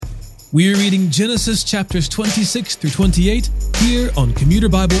We are reading Genesis chapters 26 through 28 here on Commuter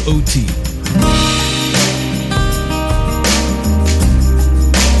Bible OT.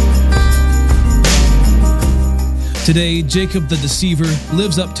 Today, Jacob the deceiver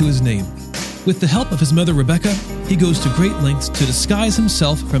lives up to his name. With the help of his mother Rebekah, he goes to great lengths to disguise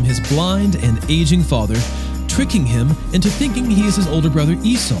himself from his blind and aging father, tricking him into thinking he is his older brother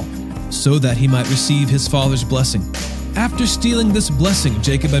Esau, so that he might receive his father's blessing. After stealing this blessing,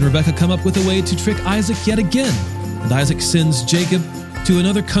 Jacob and Rebekah come up with a way to trick Isaac yet again, and Isaac sends Jacob to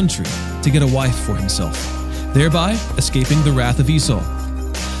another country to get a wife for himself, thereby escaping the wrath of Esau.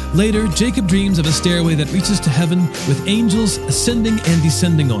 Later, Jacob dreams of a stairway that reaches to heaven with angels ascending and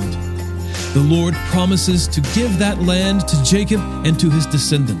descending on it. The Lord promises to give that land to Jacob and to his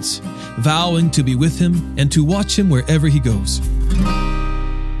descendants, vowing to be with him and to watch him wherever he goes.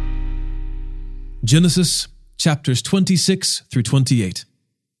 Genesis chapters 26 through 28.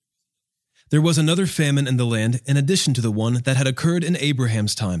 There was another famine in the land in addition to the one that had occurred in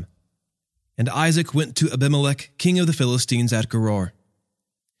Abraham's time. And Isaac went to Abimelech, king of the Philistines, at Gerar.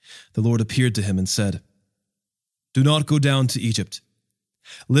 The Lord appeared to him and said, "Do not go down to Egypt.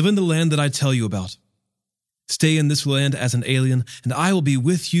 Live in the land that I tell you about. Stay in this land as an alien, and I will be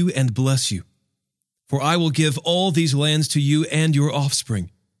with you and bless you. For I will give all these lands to you and your offspring,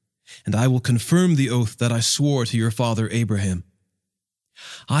 and I will confirm the oath that I swore to your father Abraham.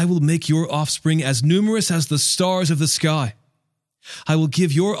 I will make your offspring as numerous as the stars of the sky. I will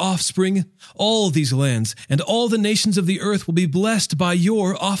give your offspring all these lands, and all the nations of the earth will be blessed by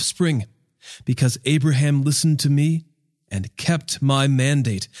your offspring, because Abraham listened to me and kept my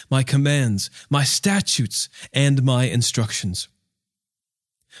mandate, my commands, my statutes, and my instructions."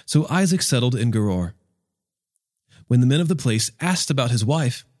 So Isaac settled in Gerar. When the men of the place asked about his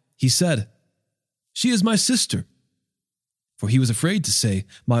wife, he said, "She is my sister." For he was afraid to say,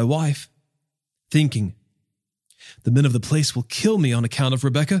 "my wife," thinking, "The men of the place will kill me on account of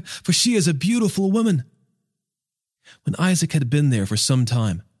Rebekah, for she is a beautiful woman." When Isaac had been there for some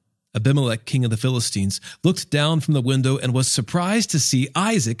time, Abimelech, king of the Philistines, looked down from the window and was surprised to see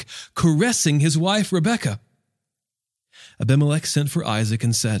Isaac caressing his wife Rebekah. Abimelech sent for Isaac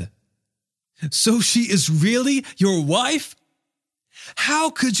and said, "So she is really your wife? How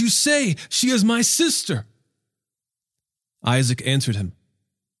could you say she is my sister?" Isaac answered him,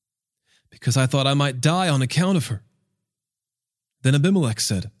 "Because I thought I might die on account of her." Then Abimelech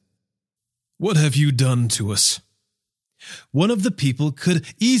said, "What have you done to us? One of the people could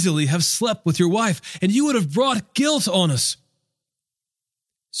easily have slept with your wife, and you would have brought guilt on us."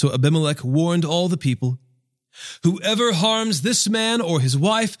 So Abimelech warned all the people, "Whoever harms this man or his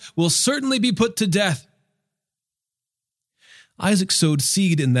wife will certainly be put to death." Isaac sowed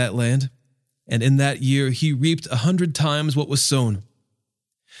seed in that land, and in that year he reaped 100 times what was sown.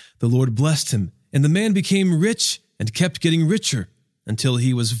 The Lord blessed him, and the man became rich and kept getting richer until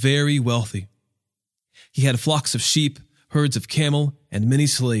he was very wealthy. He had flocks of sheep, herds of camel, and many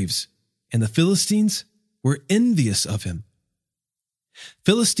slaves, and the Philistines were envious of him.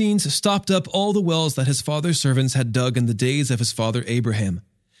 Philistines stopped up all the wells that his father's servants had dug in the days of his father Abraham,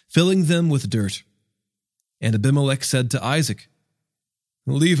 filling them with dirt. And Abimelech said to Isaac,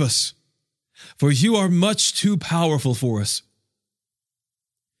 "Leave us, for you are much too powerful for us."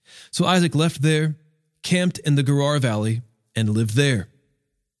 So Isaac left there, camped in the Gerar Valley, and lived there.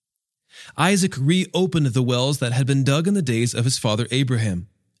 Isaac reopened the wells that had been dug in the days of his father Abraham,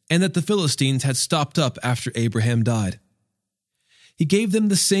 and that the Philistines had stopped up after Abraham died. He gave them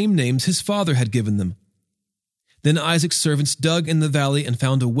the same names his father had given them. Then Isaac's servants dug in the valley and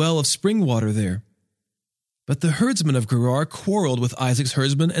found a well of spring water there. But the herdsmen of Gerar quarreled with Isaac's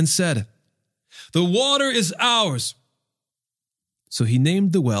herdsmen and said, "The water is ours." So he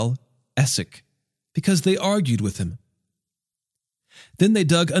named the well Esek, because they argued with him. Then they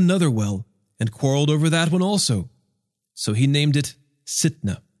dug another well and quarreled over that one also. So he named it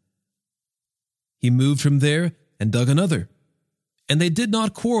Sitnah. He moved from there and dug another, and they did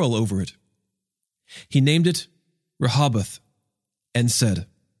not quarrel over it. He named it Rehoboth and said,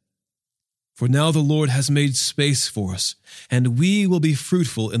 "For now the Lord has made space for us, and we will be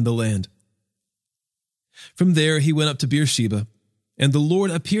fruitful in the land." From there he went up to Beersheba, and the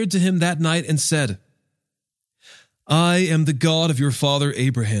Lord appeared to him that night and said, "I am the God of your father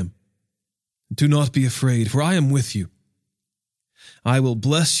Abraham. Do not be afraid, for I am with you. I will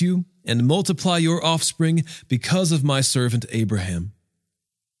bless you and multiply your offspring because of my servant Abraham."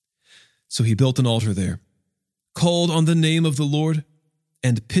 So he built an altar there, called on the name of the Lord,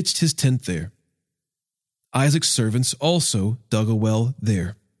 and pitched his tent there. Isaac's servants also dug a well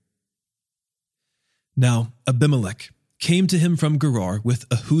there. Now Abimelech, came to him from Gerar with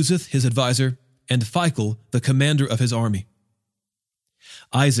Ahuzeth his advisor and Phicol the commander of his army.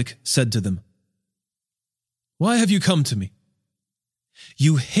 Isaac said to them, "Why have you come to me?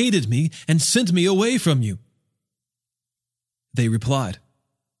 You hated me and sent me away from you." They replied,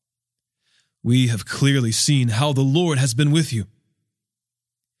 "We have clearly seen how the Lord has been with you.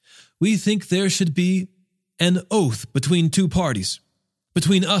 We think there should be an oath between two parties,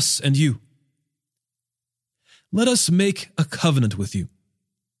 between us and you. Let us make a covenant with you.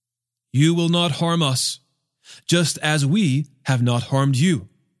 You will not harm us, just as we have not harmed you,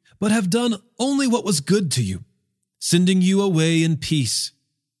 but have done only what was good to you, sending you away in peace.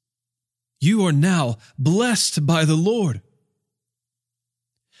 You are now blessed by the Lord."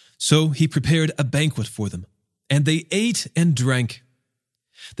 So he prepared a banquet for them, and they ate and drank.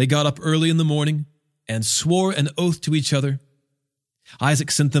 They got up early in the morning and swore an oath to each other.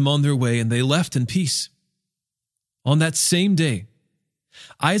 Isaac sent them on their way, and they left in peace. On that same day,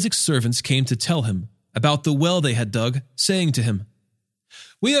 Isaac's servants came to tell him about the well they had dug, saying to him,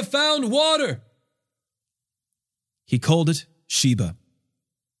 "We have found water." He called it Sheba.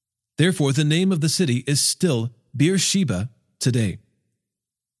 Therefore, the name of the city is still Beersheba today.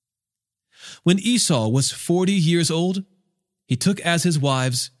 When Esau was 40 years old, he took as his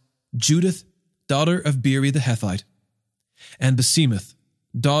wives Judith, daughter of Beeri the Hethite, and Basemath,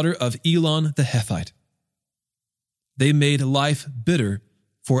 daughter of Elon the Hethite. They made life bitter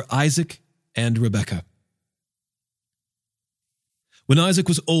for Isaac and Rebekah. When Isaac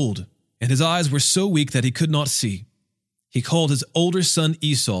was old, and his eyes were so weak that he could not see, he called his older son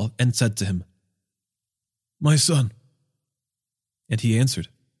Esau and said to him, "My son." And he answered,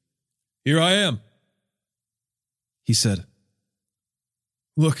 "Here I am." He said,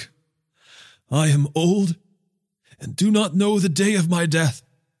 "Look, I am old and do not know the day of my death.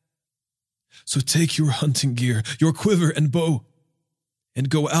 So take your hunting gear, your quiver and bow, and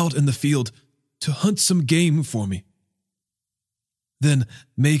go out in the field to hunt some game for me. Then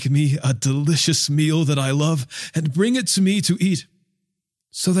make me a delicious meal that I love and bring it to me to eat,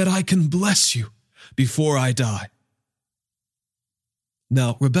 so that I can bless you before I die."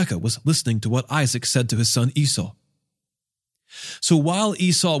 Now Rebekah was listening to what Isaac said to his son Esau. So while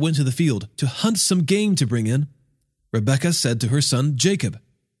Esau went to the field to hunt some game to bring in, Rebekah said to her son Jacob,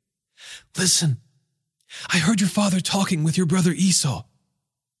 "Listen, I heard your father talking with your brother Esau.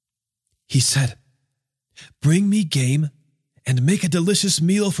 He said, 'Bring me game and make a delicious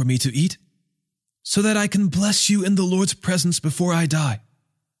meal for me to eat, so that I can bless you in the Lord's presence before I die.'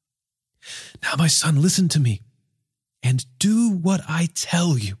 Now, my son, listen to me and do what I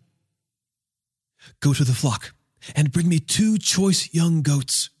tell you. Go to the flock and bring me 2 choice young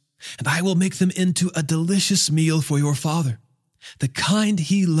goats, and I will make them into a delicious meal for your father, the kind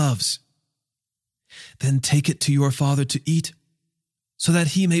he loves. Then take it to your father to eat, so that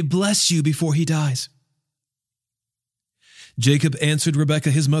he may bless you before he dies." Jacob answered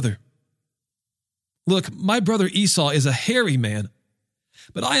Rebekah his mother, "Look, my brother Esau is a hairy man,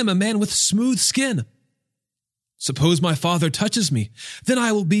 but I am a man with smooth skin. Suppose my father touches me, then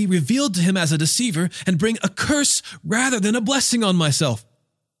I will be revealed to him as a deceiver and bring a curse rather than a blessing on myself."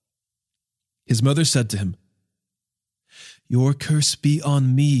 His mother said to him, "Your curse be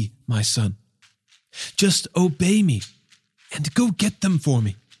on me, my son. Just obey me and go get them for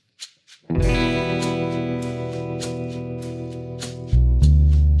me."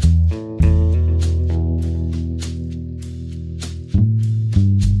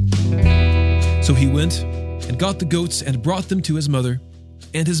 So he went and got the goats and brought them to his mother,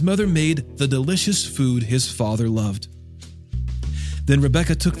 and his mother made the delicious food his father loved. Then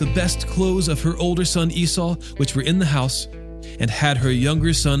Rebekah took the best clothes of her older son Esau, which were in the house, and had her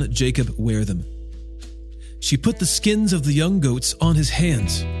younger son Jacob wear them. She put the skins of the young goats on his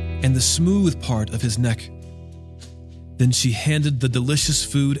hands and the smooth part of his neck. Then she handed the delicious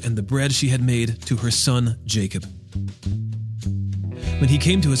food and the bread she had made to her son Jacob. When he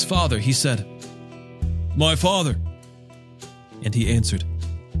came to his father, he said, "My father." And he answered,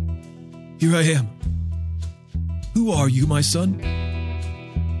 "Here I am. Who are you, my son?"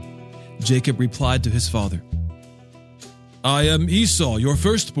 Jacob replied to his father, "I am Esau, your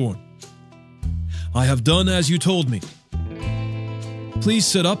firstborn. I have done as you told me. Please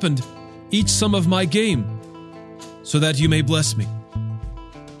sit up and eat some of my game, so that you may bless me."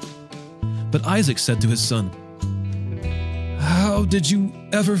 But Isaac said to his son, "How did you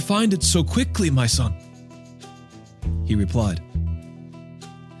ever find it so quickly, my son?" He replied,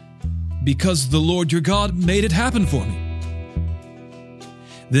 "Because the Lord your God made it happen for me."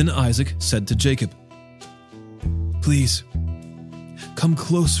 Then Isaac said to Jacob, "Please, come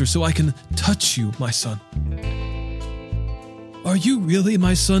closer so I can touch you, my son." "Are you really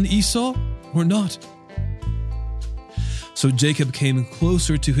my son Esau or not?" So Jacob came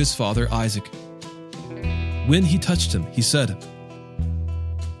closer to his father Isaac. When he touched him, he said,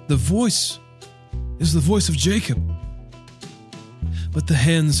 "The voice is the voice of Jacob, but the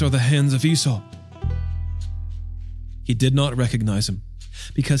hands are the hands of Esau." He did not recognize him,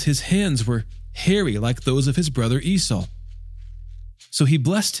 because his hands were hairy like those of his brother Esau. So he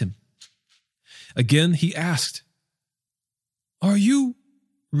blessed him. Again he asked, "Are you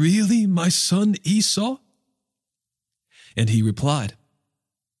really my son Esau?" And he replied,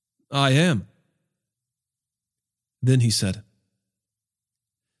 "I am." Then he said,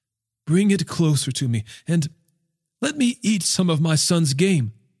 "Bring it closer to me, and let me eat some of my son's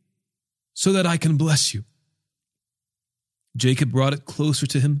game, so that I can bless you." Jacob brought it closer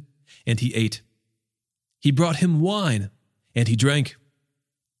to him, and he ate. He brought him wine, and he drank.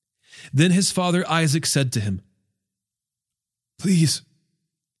 Then his father Isaac said to him, "Please,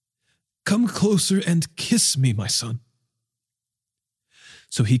 come closer and kiss me, my son."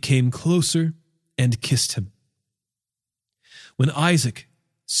 So he came closer and kissed him. When Isaac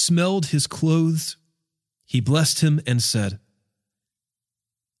smelled his clothes, he blessed him and said,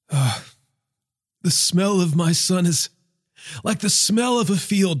 "The smell of my son is like the smell of a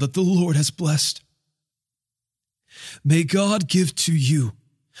field that the Lord has blessed. May God give to you,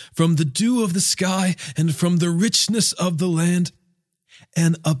 from the dew of the sky and from the richness of the land,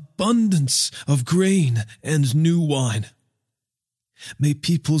 an abundance of grain and new wine. May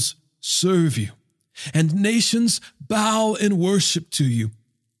peoples serve you, and nations bow in worship to you.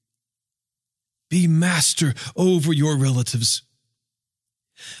 Be master over your relatives.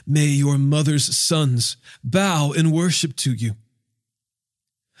 May your mother's sons bow in worship to you.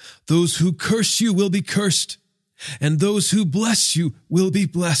 Those who curse you will be cursed, and those who bless you will be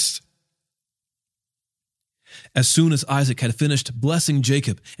blessed." As soon as Isaac had finished blessing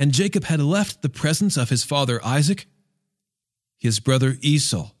Jacob, and Jacob had left the presence of his father Isaac, his brother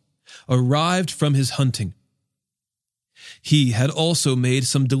Esau arrived from his hunting. He had also made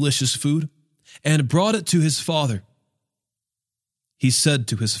some delicious food and brought it to his father. He said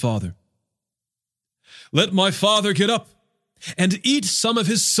to his father, "Let my father get up and eat some of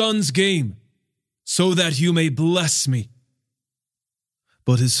his son's game, so that you may bless me."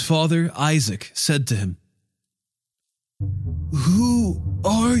 But his father Isaac said to him, "Who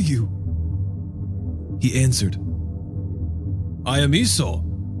are you?" He answered, "I am Esau,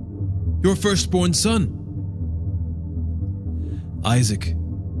 your firstborn son." Isaac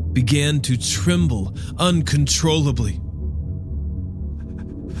began to tremble uncontrollably.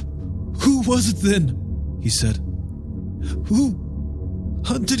 "Who was it then?" he said. "Who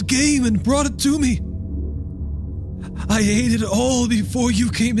hunted game and brought it to me? I ate it all before you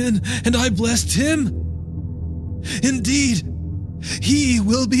came in, and I blessed him. Indeed, he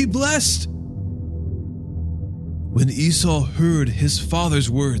will be blessed." When Esau heard his father's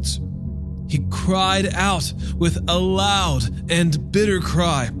words, he cried out with a loud and bitter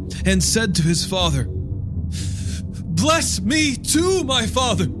cry and said to his father, "Bless me too, my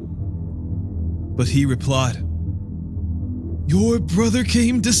father." But he replied, "Your brother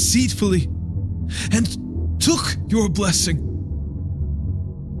came deceitfully and took your blessing."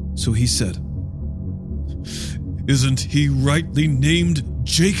 So he said, "Isn't he rightly named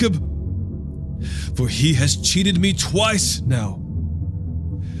Jacob? For he has cheated me twice now.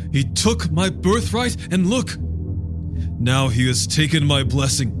 He took my birthright, and look, now he has taken my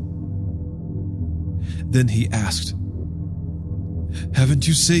blessing." Then he asked, "Haven't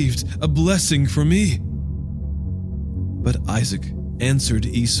you saved a blessing for me?" But Isaac answered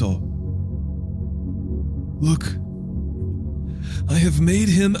Esau, "Look, I have made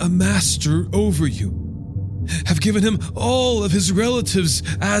him a master over you, have given him all of his relatives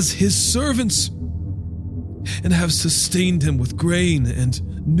as his servants, and have sustained him with grain and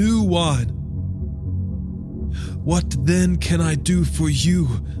new wine. What then can I do for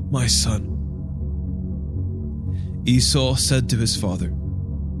you, my son?" Esau said to his father,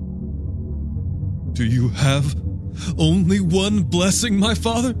 "Do you have only one blessing, my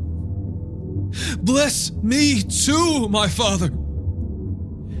father? Bless me too, my father."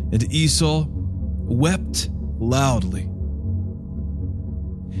 And Esau wept loudly.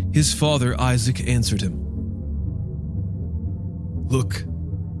 His father Isaac answered him, "Look,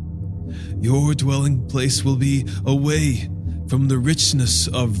 your dwelling place will be away from the richness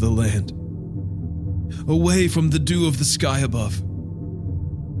of the land, away from the dew of the sky above.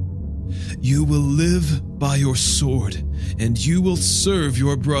 You will live by your sword, and you will serve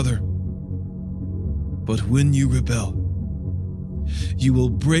your brother. But when you rebel, you will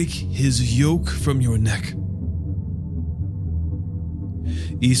break his yoke from your neck.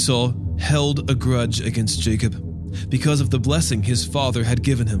 Esau held a grudge against Jacob because of the blessing his father had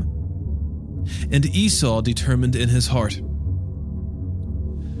given him. And Esau determined in his heart,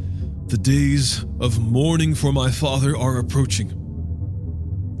 "The days of mourning for my father are approaching.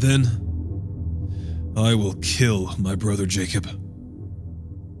 Then I will kill my brother Jacob."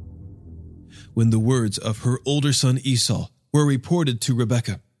 When the words of her older son Esau were reported to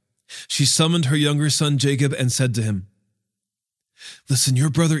Rebekah, she summoned her younger son Jacob and said to him, "Listen, your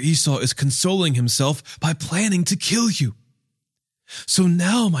brother Esau is consoling himself by planning to kill you. So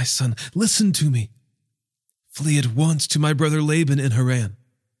now, my son, listen to me. Flee at once to my brother Laban in Haran,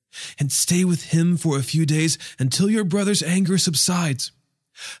 and stay with him for a few days until your brother's anger subsides,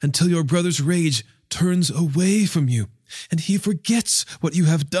 until your brother's rage turns away from you, and he forgets what you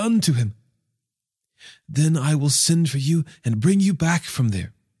have done to him. Then I will send for you and bring you back from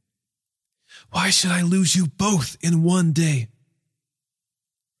there. Why should I lose you both in one day?"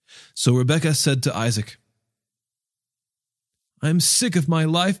 So Rebekah said to Isaac, "I am sick of my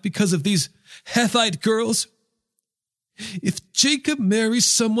life because of these Hethite girls. If Jacob marries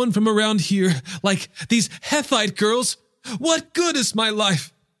someone from around here, like these Hethite girls, what good is my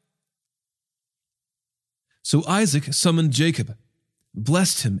life?" So Isaac summoned Jacob,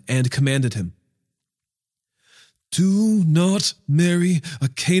 blessed him, and commanded him, "Do not marry a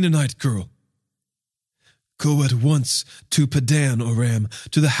Canaanite girl. Go at once to Padan Aram,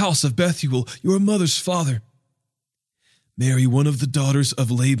 to the house of Bethuel, your mother's father. Marry one of the daughters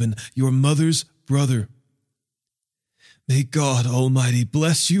of Laban, your mother's brother. May God Almighty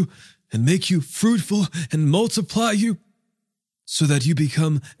bless you and make you fruitful and multiply you, so that you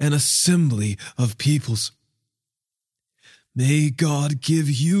become an assembly of peoples. May God give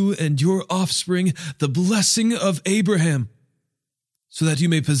you and your offspring the blessing of Abraham, so that you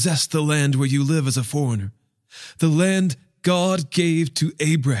may possess the land where you live as a foreigner, the land God gave to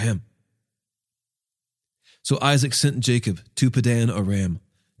Abraham." So Isaac sent Jacob to Padan Aram,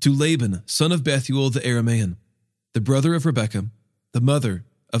 to Laban, son of Bethuel the Aramean, the brother of Rebekah, the mother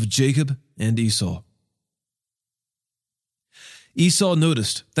of Jacob and Esau. Esau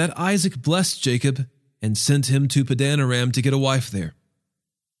noticed that Isaac blessed Jacob and sent him to Padan Aram to get a wife there.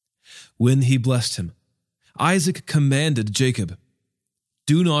 When he blessed him, Isaac commanded Jacob,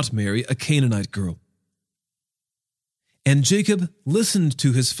 "Do not marry a Canaanite girl." And Jacob listened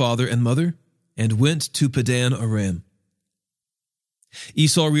to his father and mother and went to Padan Aram.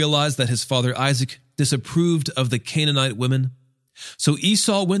 Esau realized that his father Isaac disapproved of the Canaanite women, so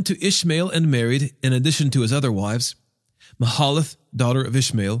Esau went to Ishmael and married, in addition to his other wives, Mahalath, daughter of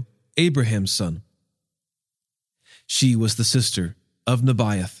Ishmael, Abraham's son. She was the sister of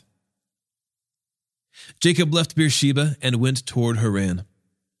Nebaioth. Jacob left Beersheba and went toward Haran.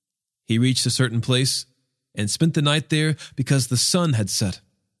 He reached a certain place and spent the night there because the sun had set.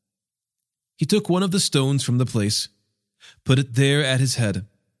 He took one of the stones from the place, put it there at his head,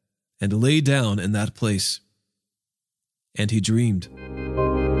 and lay down in that place. And he dreamed.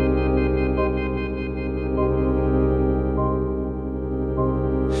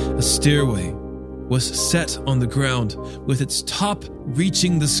 A stairway was set on the ground with its top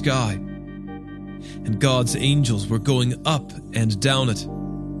reaching the sky, and God's angels were going up and down it.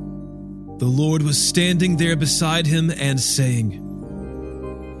 The Lord was standing there beside him and saying,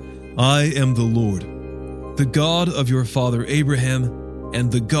 "I am the Lord, the God of your father Abraham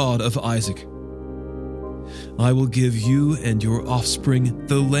and the God of Isaac. I will give you and your offspring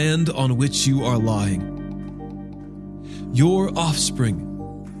the land on which you are lying. Your offspring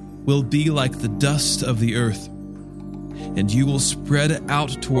will be like the dust of the earth, and you will spread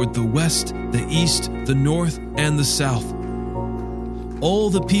out toward the west, the east, the north, and the south.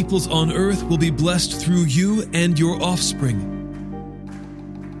 All the peoples on earth will be blessed through you and your offspring.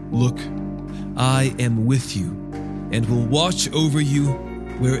 Look, I am with you and will watch over you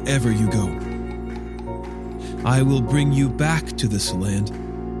wherever you go. I will bring you back to this land,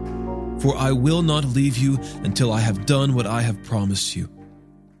 for I will not leave you until I have done what I have promised you."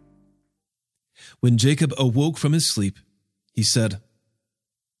 When Jacob awoke from his sleep, he said,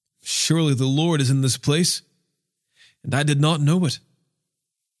 "Surely the Lord is in this place, and I did not know it."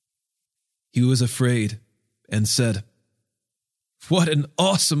 He was afraid and said, "What an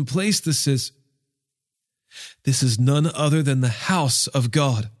awesome place this is! This is none other than the house of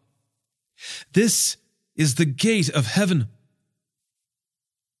God. This is the gate of heaven."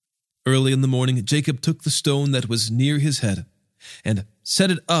 Early in the morning, Jacob took the stone that was near his head and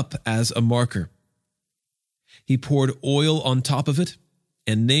set it up as a marker. He poured oil on top of it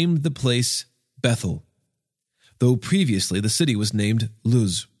and named the place Bethel, though previously the city was named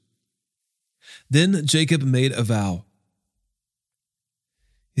Luz. Then Jacob made a vow.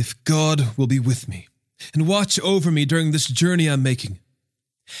 If God will be with me and watch over me during this journey I'm making,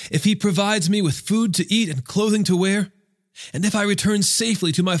 if he provides me with food to eat and clothing to wear, and if I return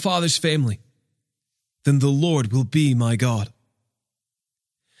safely to my father's family, then the Lord will be my God.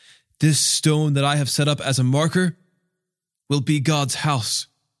 This stone that I have set up as a marker will be God's house,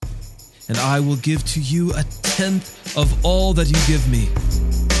 and I will give to you 1/10 of all that you give me.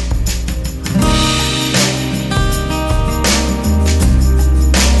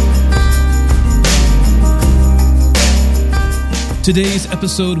 Today's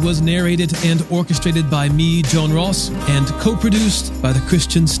episode was narrated and orchestrated by me, John Ross, and co-produced by the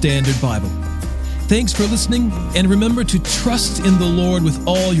Christian Standard Bible. Thanks for listening, and remember to trust in the Lord with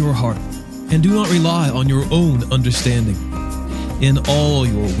all your heart, and do not rely on your own understanding. In all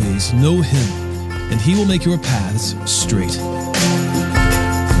your ways know him, and he will make your paths straight.